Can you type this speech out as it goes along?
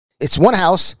It's one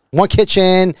house, one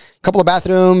kitchen, a couple of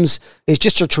bathrooms. It's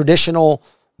just a traditional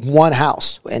one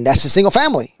house. And that's a single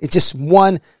family. It's just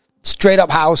one straight up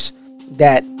house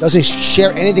that doesn't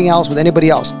share anything else with anybody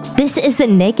else. This is the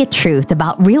naked truth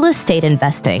about real estate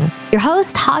investing. Your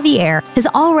host, Javier, has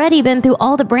already been through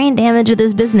all the brain damage of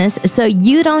this business, so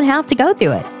you don't have to go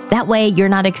through it. That way, you're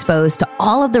not exposed to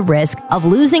all of the risk of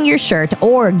losing your shirt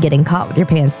or getting caught with your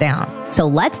pants down. So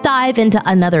let's dive into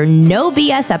another no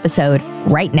BS episode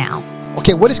right now.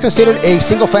 Okay, what is considered a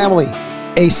single family?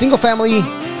 A single family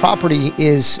property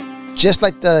is just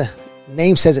like the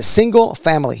name says, a single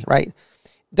family, right?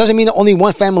 Doesn't mean that only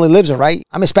one family lives there, right?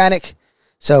 I'm Hispanic,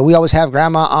 so we always have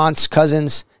grandma, aunts,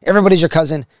 cousins. Everybody's your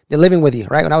cousin. They're living with you,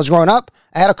 right? When I was growing up,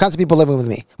 I had all kinds of people living with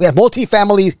me. We had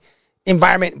multi-family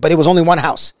environment, but it was only one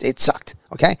house. It sucked,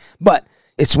 okay? But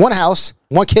it's one house,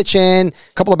 one kitchen,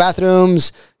 a couple of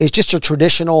bathrooms. It's just a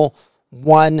traditional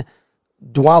one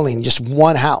dwelling, just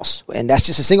one house. And that's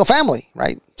just a single family,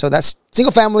 right? So that's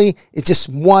single family. It's just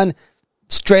one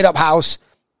straight up house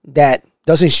that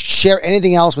doesn't share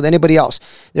anything else with anybody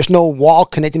else. There's no wall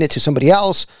connecting it to somebody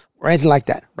else or anything like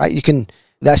that, right?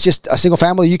 That's just a single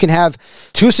family. You can have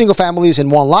two single families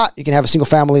in one lot. You can have a single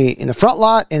family in the front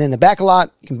lot, and in the back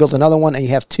lot, you can build another one, and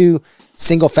you have two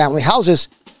single family houses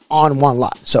on one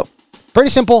lot. So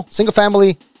pretty simple. Single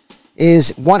family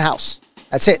is one house.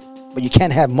 That's it. But you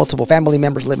can't have multiple family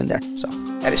members living there. So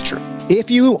that is true. If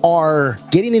you are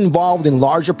getting involved in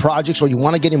larger projects, or you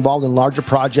want to get involved in larger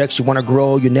projects, you want to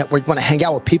grow your network, you want to hang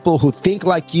out with people who think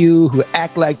like you, who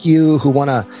act like you, who want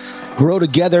to grow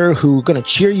together, who are going to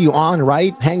cheer you on,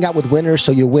 right? Hang out with winners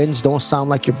so your wins don't sound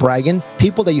like you're bragging.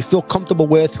 People that you feel comfortable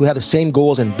with, who have the same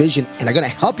goals and vision, and are going to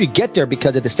help you get there,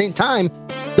 because at the same time,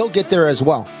 they'll get there as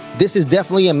well. This is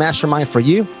definitely a mastermind for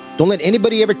you. Don't let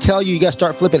anybody ever tell you got to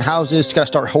start flipping houses, you got to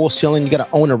start wholesaling, you got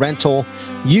to own a rental.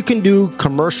 You can do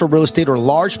commercial real estate or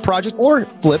large projects or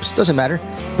flips, doesn't matter,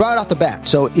 right off the bat.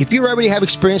 So if you already have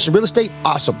experience in real estate,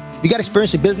 awesome. You got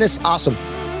experience in business, awesome.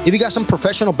 If you got some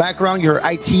professional background, you're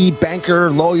IT, banker,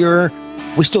 lawyer,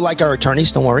 we still like our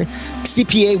attorneys, don't worry.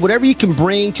 CPA, whatever you can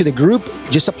bring to the group,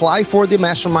 just apply for the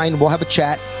mastermind. We'll have a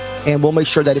chat and we'll make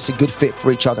sure that it's a good fit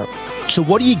for each other. So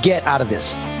what do you get out of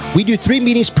this? We do 3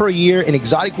 meetings per year in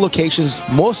exotic locations.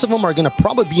 Most of them are going to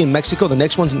probably be in Mexico. The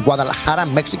next one's in Guadalajara,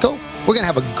 Mexico. We're going to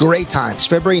have a great time. It's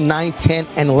February 9, 10,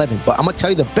 and 11. But I'm going to tell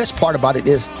you the best part about it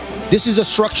is this is a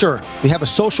structure. We have a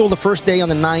social the first day on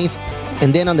the 9th.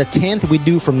 And then on the 10th, we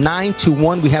do from 9 to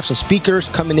 1. We have some speakers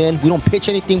coming in. We don't pitch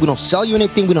anything. We don't sell you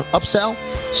anything. We don't upsell.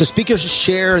 So speakers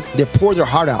share, they pour their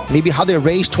heart out. Maybe how they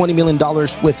raised $20 million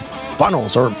with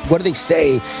funnels, or what do they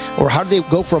say? Or how do they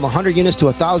go from 100 units to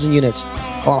 1,000 units?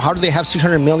 Or how do they have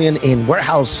 600 million in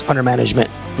warehouse under management?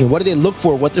 You know, what do they look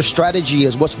for? What their strategy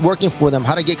is? What's working for them?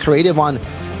 How to get creative on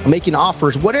making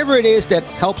offers? Whatever it is that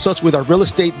helps us with our real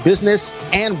estate business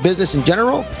and business in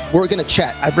general, we're going to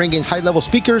chat. I bring in high-level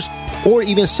speakers, or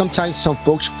even sometimes some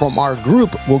folks from our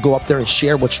group will go up there and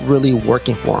share what's really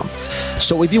working for them.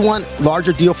 So if you want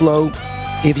larger deal flow,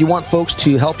 if you want folks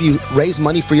to help you raise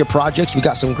money for your projects, we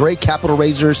got some great capital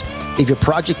raisers. If your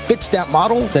project fits that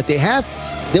model that they have,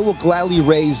 they will gladly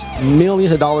raise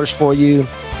millions of dollars for you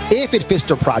if it fits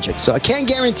their project. So I can't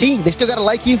guarantee. They still got to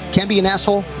like you. Can't be an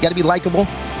asshole. You got to be likable.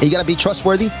 You got to be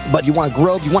trustworthy. But you want to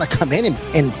grow. You want to come in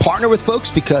and partner with folks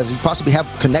because you possibly have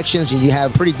connections and you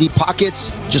have pretty deep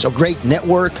pockets, just a great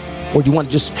network, or you want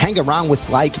to just hang around with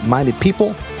like-minded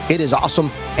people. It is awesome.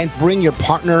 And bring your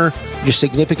partner, your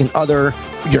significant other,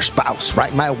 your spouse,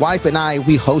 right? My wife and I,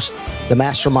 we host the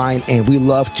mastermind, and we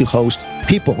love to host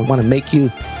people. We want to make you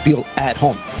feel at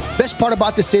home. Best part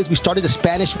about this is we started a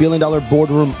Spanish $1 billion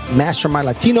boardroom mastermind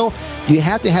Latino. You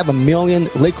have to have $1 million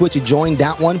liquid to join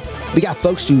that one. We got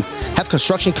folks who have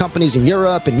construction companies in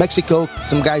Europe and Mexico,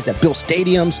 some guys that build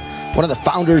stadiums, one of the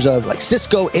founders of like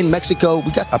Cisco in Mexico.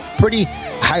 We got a pretty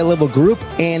high level group,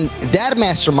 and that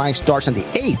mastermind starts on the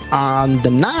 8th. On the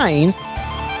 9th,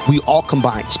 we all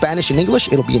combine Spanish and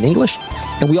English. It'll be in English,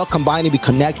 and we all combine and we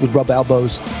connect with rub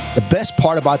elbows. The best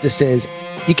part about this is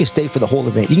you can stay for the whole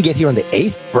event. You can get here on the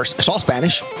 8th. It's all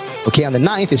Spanish. Okay, on the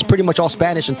 9th, it's pretty much all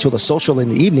Spanish until the social in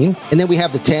the evening. And then we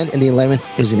have the 10th and the 11th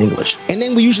is in English. And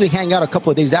then we usually hang out a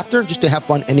couple of days after just to have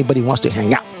fun. Anybody wants to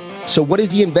hang out. So what is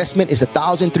the investment? It's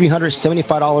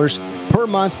 $1,375 per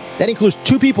month. That includes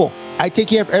 2 people. I take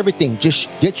care of everything. Just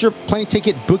get your plane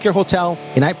ticket, book your hotel,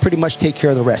 and I pretty much take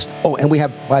care of the rest. Oh, and we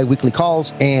have bi-weekly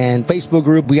calls and Facebook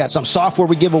group. We got some software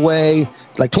we give away,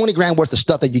 like 20 grand worth of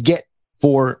stuff that you get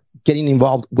for getting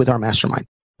involved with our mastermind.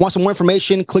 Want some more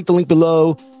information? Click the link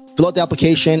below. fill out the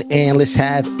application, and let's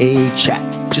have a chat.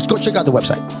 Just go check out the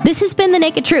website. This has been The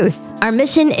Naked Truth. Our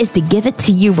mission is to give it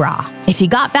to you raw. If you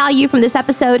got value from this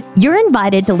episode, you're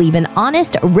invited to leave an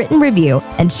honest written review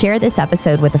and share this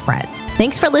episode with a friend.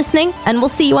 Thanks for listening, and we'll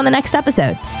see you on the next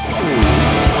episode.